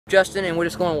Justin, and we're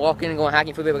just going walking and going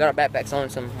hiking for a bit. We got our backpacks on,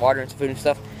 some water and some food and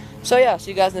stuff. So yeah,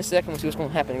 see you guys in a second. We'll see what's going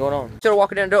to happen going on. So we're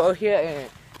walking down the door here, and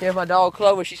here's my dog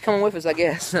Clover. She's coming with us, I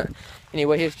guess.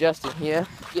 Anyway, here's Justin. Yeah,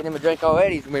 getting him a drink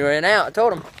already. We ran out. I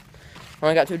told him. I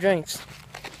only got 2 drinks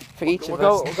for each of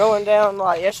us. We're going down,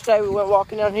 like yesterday we went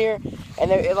walking down here,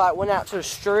 and it like went out to the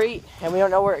street, and we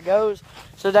don't know where it goes.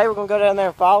 So today we're going to go down there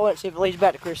and follow it and see if it leads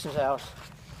back to Kristen's house.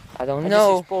 I don't know.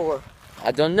 Just explore.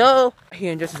 I don't know. He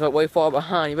and Justin's like way far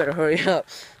behind. You better hurry up.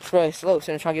 It's really slow.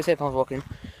 So I'm trying to get his headphones walking.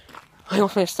 He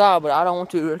wants me to stop, but I don't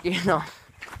want to. You know.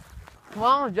 Come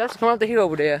on, Justin, come up the hill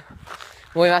over there.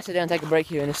 We might sit down and take a break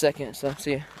here in a second. So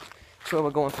see you. That's where we're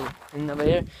going for. And over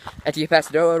here, after you pass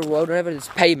the road or whatever, it's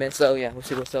pavement. So yeah, we'll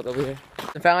see what's up over here.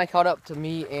 And finally caught up to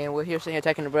me, and we're here sitting here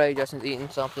taking a break. Justin's eating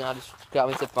something. I just got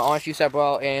me some orange juice I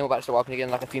brought, and we're about to start walking again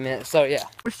in like a few minutes. So yeah,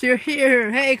 we're still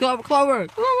here. Hey, Clover, Clover,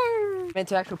 Clover.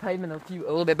 Into actual pavement a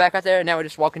little bit back out there. And now we're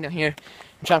just walking down here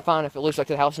and trying to find if it looks like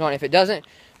the house or not. And if it doesn't,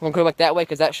 we're gonna go back that way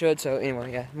because that should. So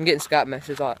anyway, yeah, I'm getting Scott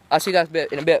messages. I'll see you guys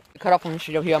in a bit. Cut off on this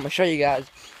shit over here. I'm gonna show you guys.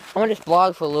 I'm gonna just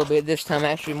vlog for a little bit this time,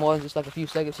 actually, more than just like a few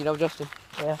seconds, you know, Justin?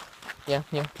 Yeah.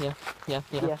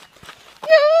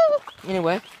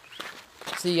 Anyway,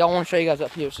 see, I want to show you guys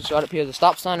up here. So right up here, the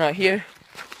stop sign right here.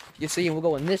 You see, we're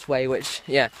going this way, which,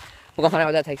 yeah, we're gonna find out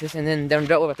where that takes us. And then down the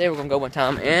dirt right there, we're gonna go one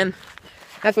time. And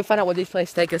after we find out where these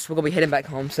places take us, we're gonna be heading back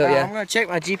home. So yeah, I'm gonna check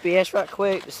my GPS right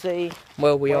quick to see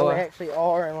where we actually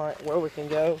are and like where we can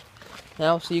go.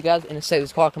 Now, see you guys in a second.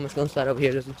 This car coming inside over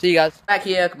here. See you guys. Back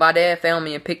here, my dad found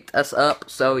me and picked us up.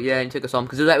 So, yeah, and took us home.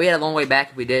 Because we had a long way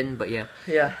back if we didn't, but yeah.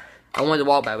 Yeah. I wanted to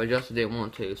walk back, but Justin didn't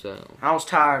want to, so. I was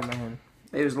tired, man.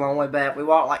 It was a long way back. We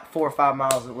walked like 4 or 5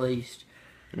 miles at least.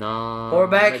 No. We're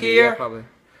back here. Yeah, probably.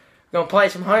 Gonna play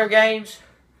some Hunter games.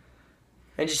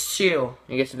 And just chill.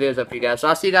 And get some videos up for you guys. So,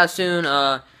 I'll see you guys soon.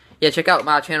 Yeah, check out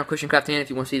my channel, ChristianCraft10, if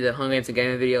you want to see the Hunger Games and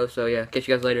gaming videos. So, yeah, catch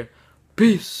you guys later.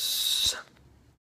 Peace.